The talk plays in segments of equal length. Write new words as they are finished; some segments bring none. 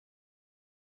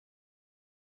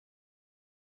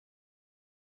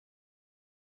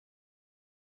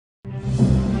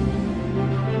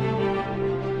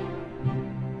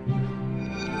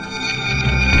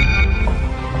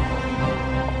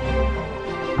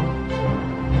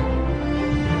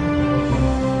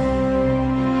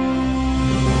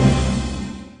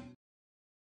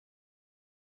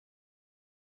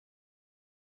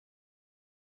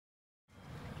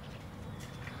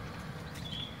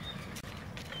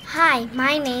Hi,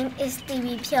 my name is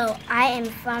Thiri Phyo. I am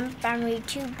from Primary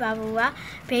 2 Bravura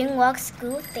BRAINWORKS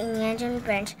School, Tggn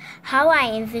branch. How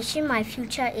I envision my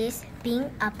future is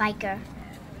being a biker.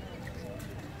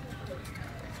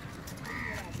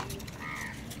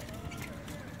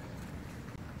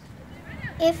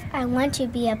 If I want to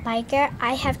be a biker,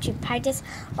 I have to practice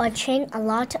or train a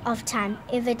lot of time.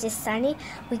 If it is sunny,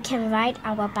 we can ride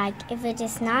our bike. If it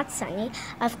is not sunny,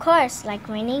 of course, like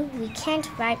raining, we can't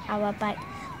ride our bike.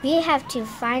 We have to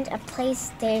find a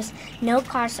place there's no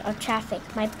cars or traffic.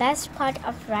 My best part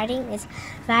of riding is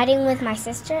riding with my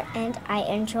sister, and I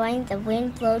enjoy the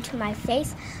wind blow to my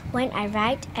face when I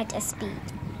ride at a speed.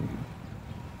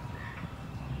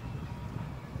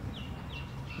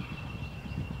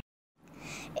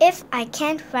 If I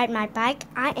can't ride my bike,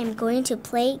 I am going to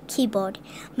play keyboard.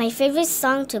 My favorite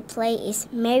song to play is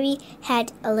Mary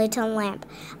Had a Little Lamb.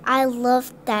 I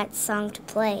love that song to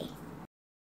play.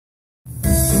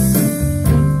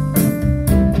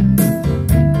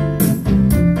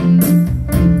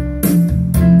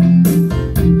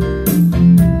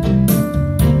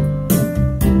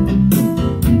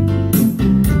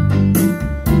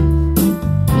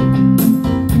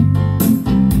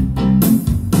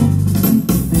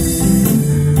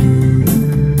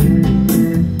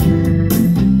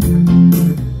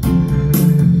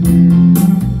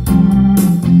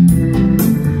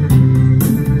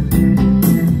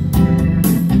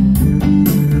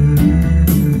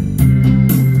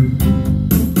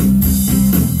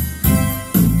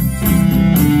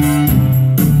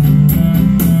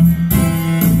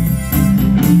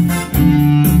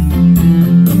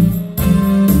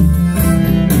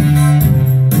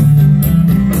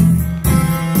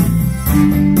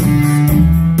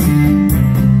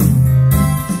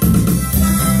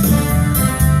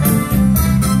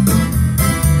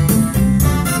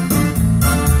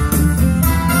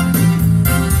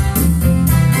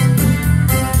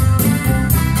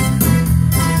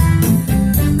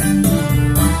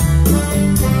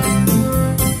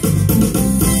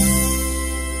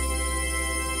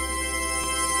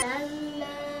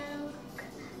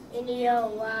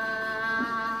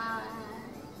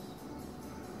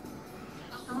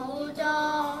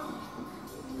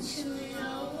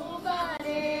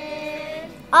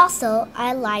 Also,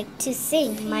 I like to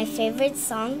sing my favorite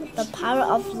song, The Power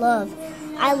of Love.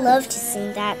 I love to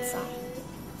sing that song.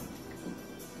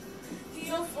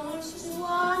 You're forced to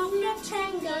want a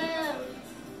tango,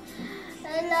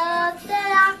 a love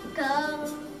that I go,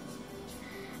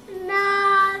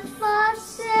 not for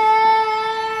sale,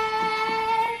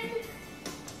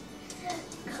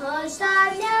 'cause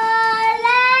I'm your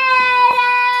lady,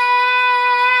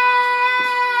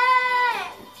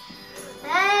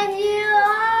 and you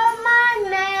are my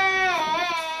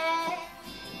man.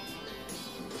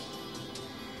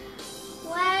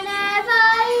 Whenever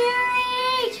you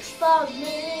reach for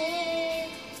me,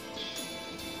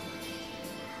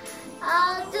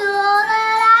 I'll do all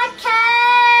that I can.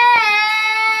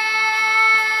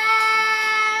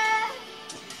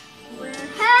 We're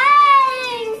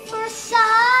heading for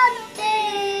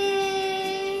something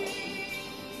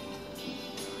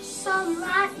some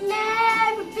might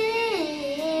never be.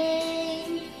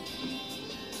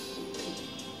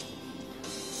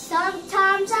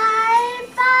 Sometimes I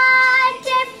fight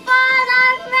it, but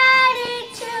I'm ready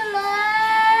to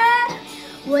learn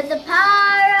with the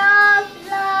power of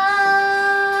love.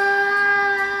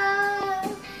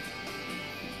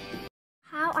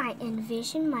 How I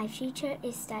envision my future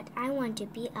is that I want to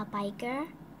be a biker,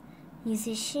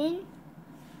 musician,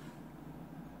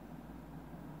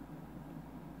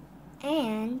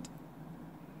 and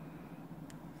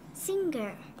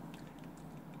singer.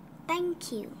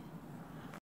 Thank you.